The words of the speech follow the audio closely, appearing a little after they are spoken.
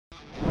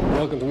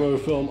welcome to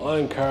Movie Film.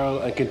 I'm Carl,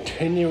 and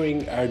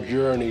continuing our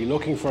journey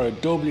looking for a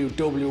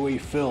WWE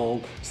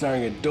film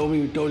starring a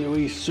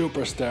WWE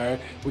Superstar,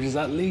 which is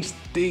at least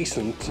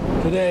decent.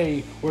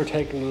 Today, we're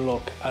taking a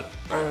look at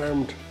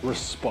Armed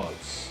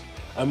Response,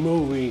 a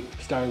movie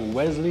starring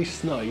Wesley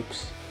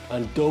Snipes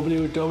and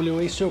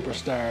WWE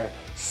Superstar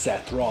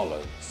Seth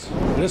Rollins.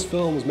 This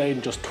film was made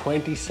in just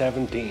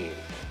 2017.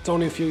 It's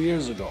only a few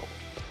years ago,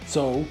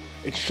 so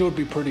it should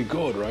be pretty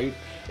good, right?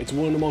 It's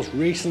one of the most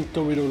recent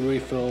WWE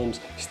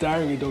films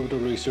starring a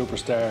WWE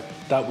Superstar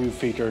that we've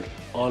featured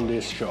on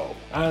this show.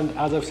 And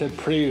as I've said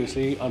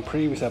previously on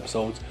previous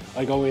episodes,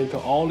 I go into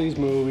all these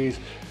movies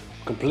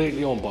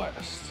completely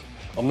unbiased.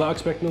 I'm not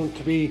expecting them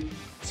to be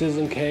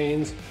Citizen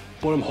Kane's,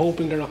 but I'm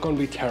hoping they're not going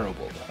to be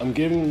terrible. I'm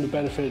giving them the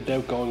benefit of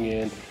doubt going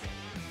in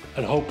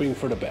and hoping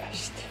for the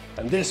best.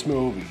 And this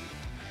movie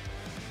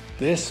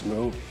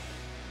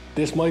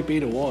might be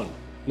the one.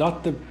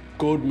 Not the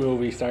good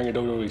movie starring a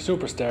WWE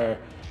Superstar.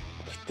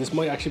 This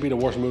might actually be the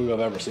worst movie I've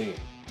ever seen.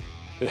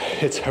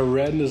 It's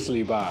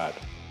horrendously bad.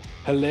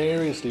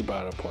 Hilariously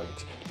bad at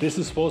points. This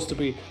is supposed to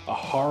be a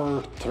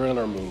horror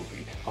thriller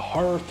movie. A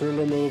horror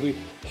thriller movie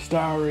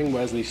starring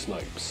Wesley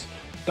Snipes.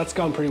 That's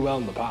gone pretty well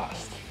in the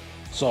past.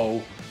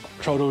 So,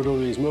 throw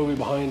WWE's movie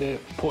behind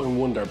it, put in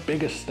one of their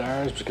biggest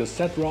stars, because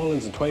Seth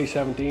Rollins in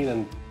 2017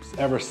 and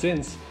ever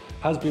since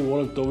has been one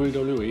of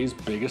WWE's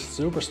biggest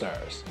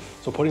superstars.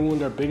 So putting one of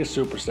their biggest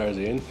superstars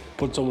in,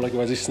 put someone like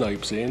Wesley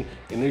Snipes in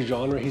the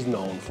genre he's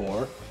known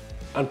for,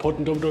 and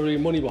putting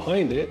WWE money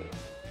behind it,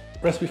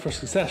 recipe for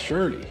success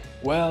surely.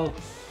 Well,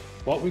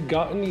 what we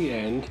got in the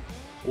end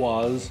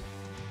was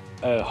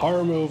a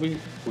horror movie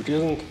which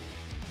isn't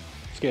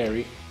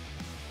scary.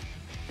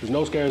 There's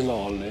no scares at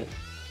all in it.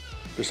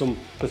 There's some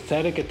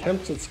pathetic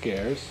attempts at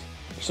scares.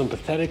 There's some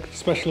pathetic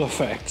special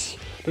effects.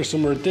 There's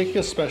some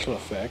ridiculous special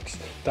effects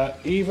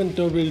that even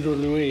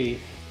WWE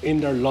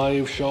in their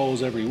live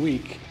shows every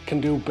week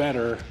can do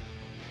better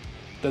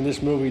than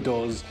this movie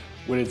does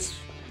with its,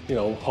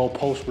 whole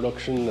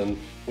post-production and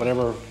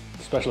whatever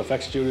special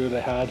effects studio they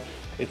had.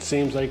 It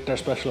seems like their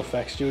special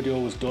effects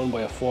studio was done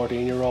by a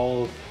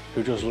 14-year-old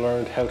who just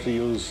learned how to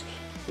use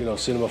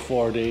Cinema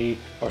 4D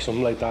or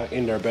something like that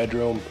in their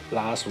bedroom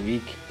last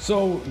week.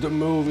 So the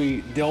movie,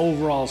 the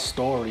overall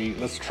story,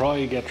 let's try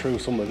and get through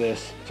some of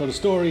this. So the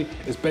story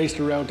is based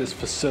around this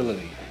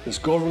facility, this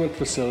government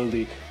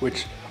facility,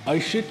 which, I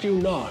shit you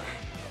not,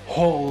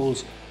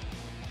 holds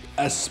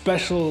a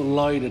special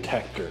lie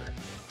detector.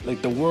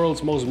 Like the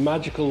world's most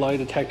magical lie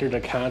detector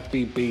that can't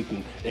be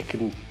beaten. It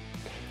can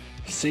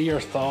see your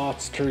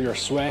thoughts through your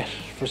sweat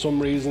for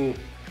some reason.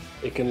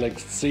 It can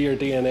see your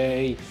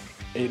DNA.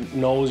 It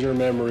knows your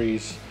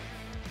memories.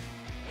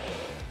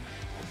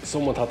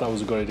 Someone thought that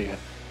was a good idea.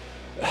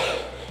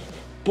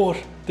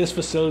 But this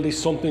facility,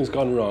 something's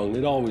gone wrong.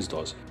 It always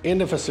does. In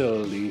the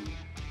facility,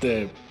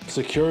 the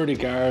security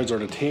guards or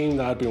the team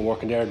that had been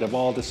working there, they've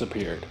all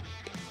disappeared.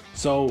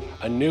 So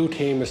a new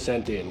team is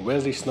sent in.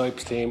 Wesley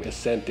Snipes' team is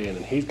sent in,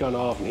 and he's gone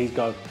off and he's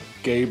got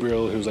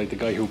Gabriel, who's like the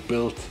guy who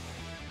built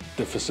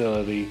the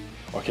facility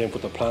or came up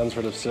with the plans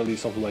for the facility,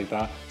 something like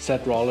that.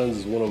 Seth Rollins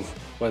is one of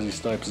Wesley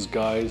Snipes'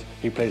 guys.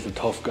 He plays the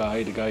tough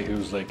guy, the guy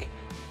who's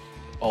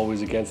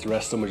always against the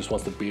rest of them and just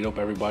wants to beat up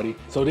everybody.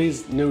 So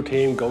these new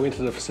team go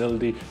into the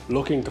facility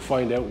looking to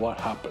find out what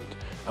happened.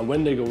 And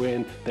when they go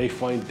in, they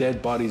find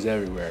dead bodies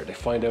everywhere. They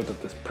find out that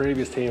the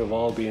previous team have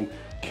all been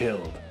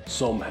killed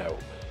somehow.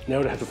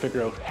 Now they have to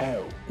figure out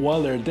how.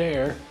 While they're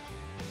there,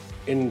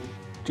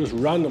 just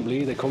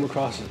randomly, they come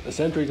across a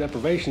sensory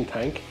deprivation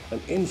tank,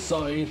 and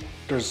inside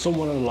there's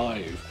someone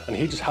alive, and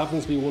he just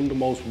happens to be one of the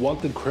most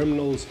wanted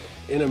criminals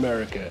in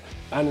America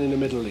and in the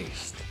Middle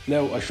East.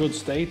 Now, I should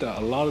state that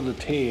a lot of the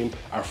team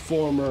are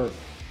former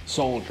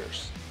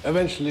soldiers.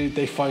 Eventually,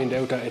 they find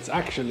out that it's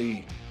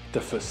actually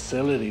the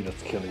facility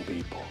that's killing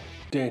people.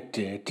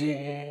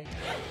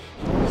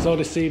 So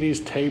they see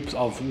these tapes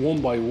of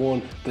one by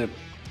one the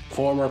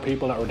former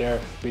people that were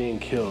there being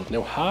killed.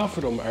 Now, half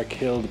of them are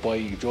killed by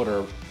each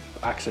other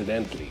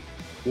accidentally.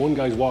 One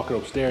guy's walking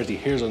upstairs, he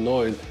hears a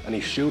noise and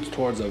he shoots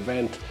towards a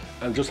vent,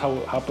 and just how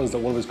it happens that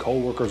one of his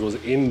co-workers was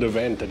in the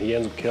vent and he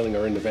ends up killing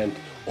her in the vent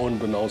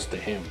unbeknownst to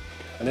him.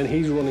 And then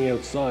he's running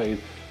outside,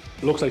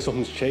 looks like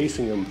something's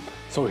chasing him,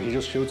 so he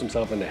just shoots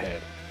himself in the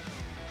head.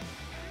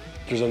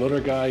 There's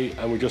another guy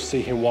and we just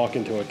see him walk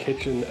into a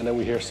kitchen, and then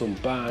we hear some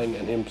bang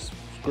and him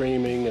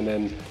screaming, and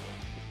then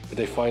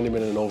they find him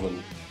in an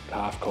oven,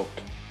 half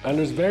cooked. And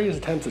there's various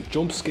attempts at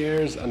jump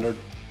scares, and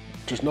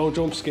there's no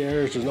jump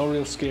scares, there's no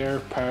real scare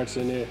parts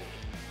in it.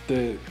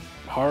 The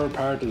horror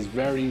part is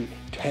very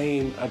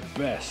tame at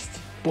best.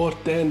 But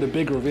then the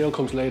big reveal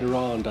comes later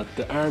on that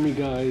the army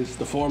guys,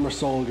 the former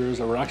soldiers,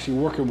 that were actually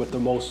working with the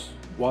most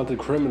wanted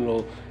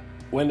criminal,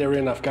 when they were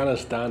in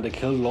Afghanistan, they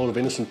killed a lot of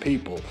innocent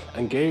people.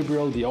 And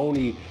Gabriel, the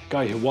only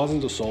guy who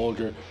wasn't a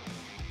soldier,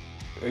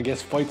 I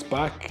guess fights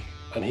back,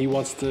 and he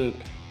wants to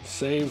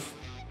save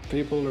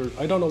people, or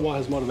I don't know what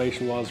his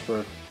motivation was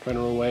for trying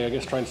to run away, I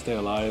guess trying to stay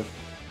alive.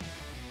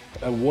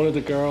 And one of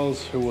the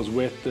girls who was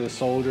with the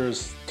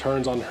soldiers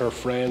turns on her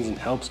friends and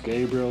helps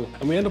Gabriel.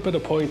 And we end up at a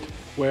point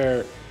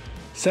where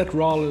Seth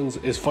Rollins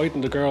is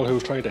fighting the girl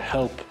who's trying to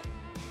help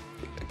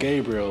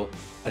Gabriel,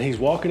 and he's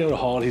walking down the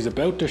hall, he's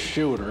about to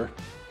shoot her,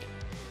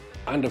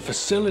 and the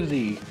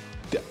facility,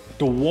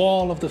 the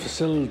wall of the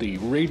facility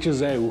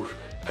reaches out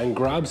and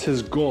grabs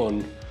his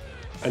gun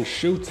and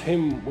shoots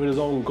him with his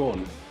own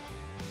gun.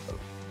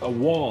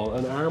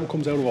 An arm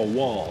comes out of a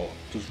wall,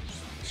 just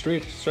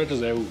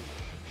stretches out,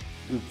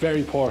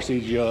 very poor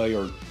CGI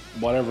or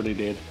whatever they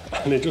did,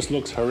 and it just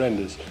looks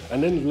horrendous.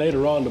 And then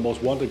later on, the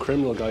most wanted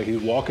criminal guy,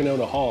 he's walking down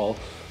the hall,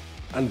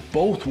 and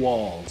both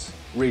walls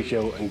reach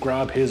out and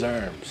grab his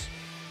arms.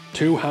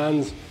 Two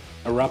hands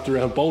are wrapped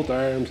around both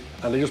arms,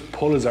 and they just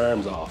pull his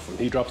arms off, and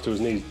he drops to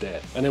his knees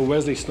dead. And then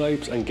Wesley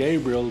Snipes and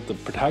Gabriel, the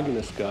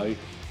protagonist guy,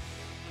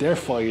 they're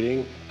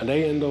fighting, and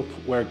they end up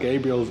where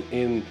Gabriel's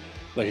in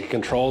like a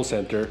control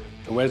center,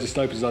 and Wesley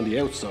Snipes is on the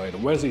outside,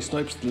 and Wesley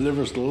Snipes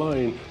delivers the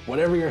line,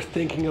 "Whatever you're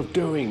thinking of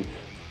doing,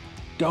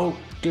 don't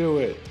do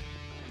it."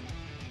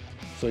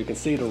 So you can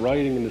see the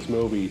writing in this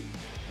movie,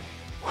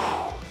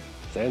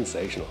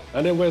 sensational.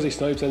 And then Wesley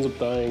Snipes ends up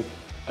dying,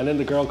 and then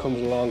the girl comes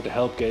along to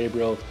help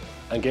Gabriel,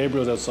 and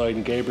Gabriel's outside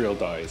and Gabriel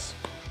dies.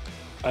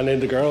 And then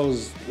the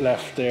girl's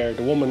left there,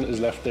 the woman is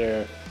left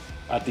there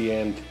at the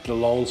end, the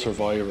lone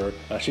survivor,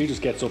 and she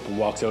just gets up and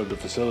walks out of the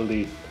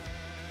facility,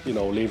 you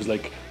know, leaves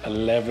like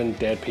 11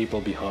 dead people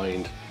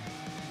behind,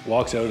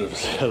 walks out of the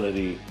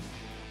facility,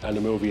 and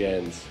the movie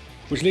ends.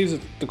 Which leaves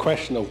the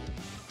question of,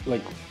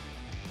 like,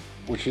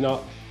 would she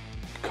not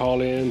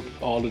call in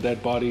all the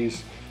dead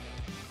bodies,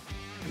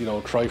 you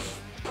know,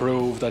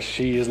 prove that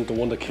she isn't the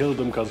one that killed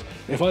them? Because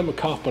if I'm a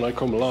cop and I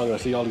come along and I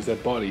see all these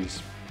dead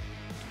bodies,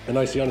 and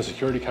I see on a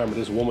security camera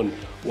this woman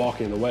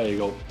walking away, I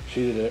go,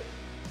 she did it,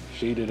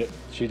 she did it,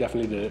 she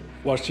definitely did it.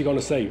 What's she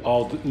gonna say?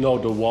 Oh, no,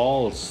 the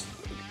walls.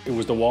 It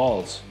was the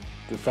walls.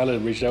 The fella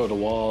reached out to the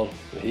wall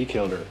and he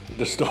killed her.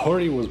 The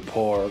story was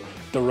poor.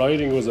 The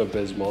writing was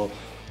abysmal.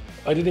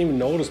 I didn't even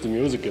notice the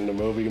music in the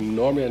movie.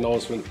 Normally I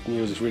notice when the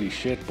music's really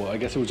shit, but I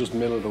guess it was just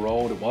middle of the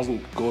road. It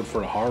wasn't good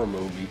for a horror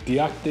movie. The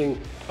acting,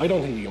 I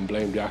don't think you can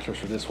blame the actors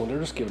for this one. They're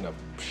just given a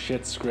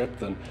shit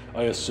script, and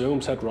I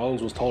assume Seth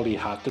Rollins was told he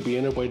had to be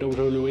in it by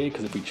WWE,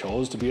 because if he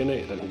chose to be in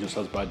it, then he just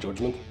has bad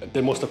judgment.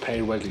 They must have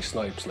paid Wesley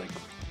Snipes like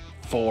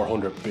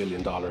 $400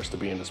 billion to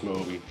be in this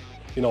movie.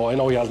 You know, I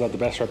know he hasn't had the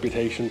best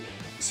reputation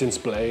since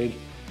Blade,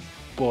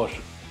 but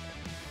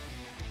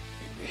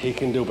he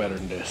can do better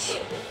than this.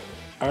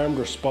 Armed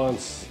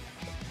Response,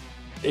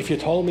 if you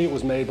told me it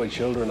was made by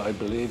children, I'd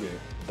believe you.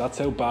 That's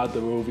how bad the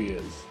movie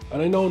is.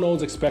 And I know no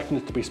one's expecting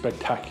it to be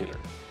spectacular,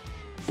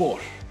 but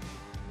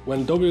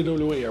when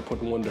WWE are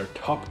putting one of their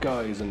top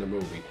guys in the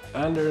movie,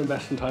 and they're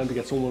investing time to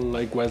get someone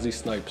like Wesley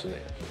Snipes in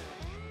it,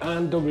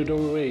 and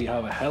WWE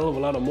have a hell of a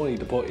lot of money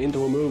to put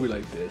into a movie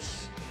like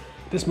this,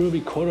 this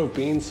movie could have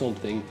been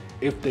something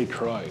if they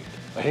tried.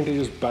 I think they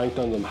just banked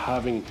on them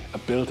having a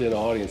built-in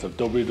audience of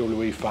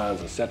WWE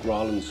fans and Seth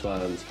Rollins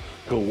fans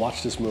who will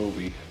watch this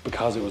movie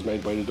because it was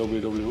made by the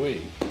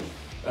WWE.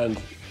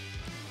 And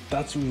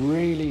that's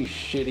really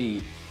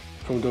shitty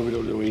from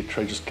WWE to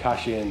try to just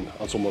cash in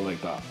on someone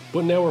like that.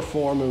 But now we're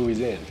 4 movies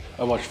in.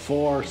 I watched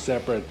 4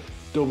 separate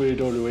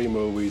WWE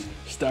movies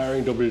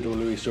starring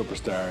WWE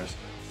Superstars,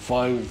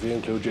 5 if you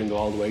include Jingle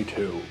All the Way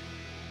 2.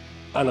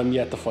 And I'm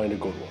yet to find a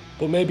good one.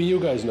 But maybe you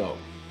guys know.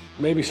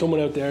 Maybe someone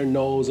out there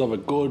knows of a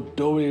good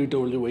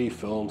WWE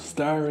film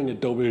starring a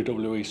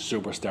WWE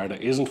superstar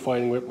that isn't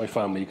Fighting With My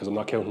Family, because I'm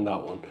not counting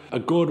that one. A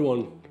good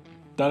one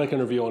that I can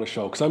review on a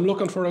show, because I'm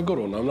looking for a good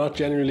one. I'm not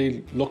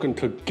genuinely looking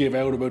to give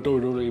out about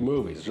WWE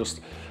movies. It's just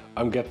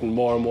I'm getting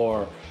more and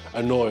more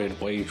annoyed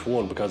by each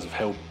one because of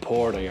how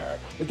poor they are.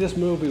 Like, this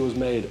movie was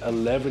made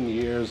 11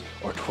 years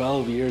or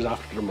 12 years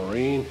after The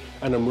Marine,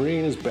 and The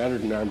Marine is better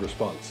than Armed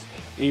Response,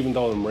 even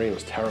though The Marine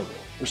was terrible.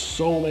 There's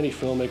so many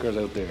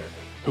filmmakers out there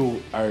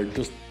who are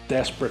just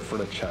desperate for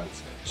the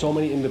chance. So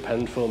many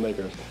independent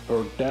filmmakers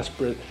who are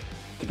desperate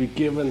to be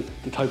given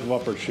the type of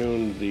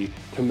opportunity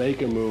to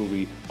make a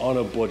movie on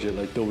a budget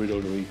like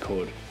WWE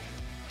could.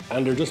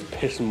 And they're just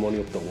pissing money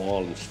up the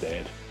wall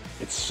instead.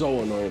 It's so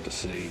annoying to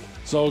see.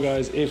 So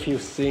guys, if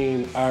you've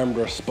seen Armed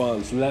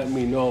Response, let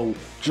me know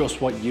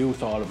just what you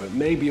thought of it.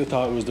 Maybe you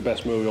thought it was the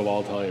best movie of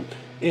all time.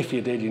 If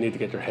you did, you need to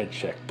get your head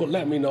checked, but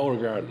let me know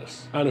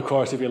regardless. And of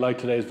course, if you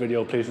liked today's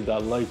video, please hit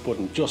that like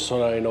button just so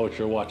that I know what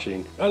you're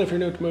watching. And if you're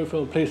new to Movie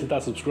Film, please hit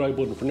that subscribe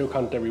button for new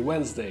content every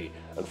Wednesday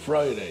and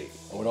Friday.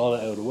 And with all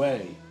that out of the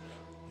way,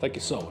 thank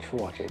you so much for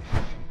watching.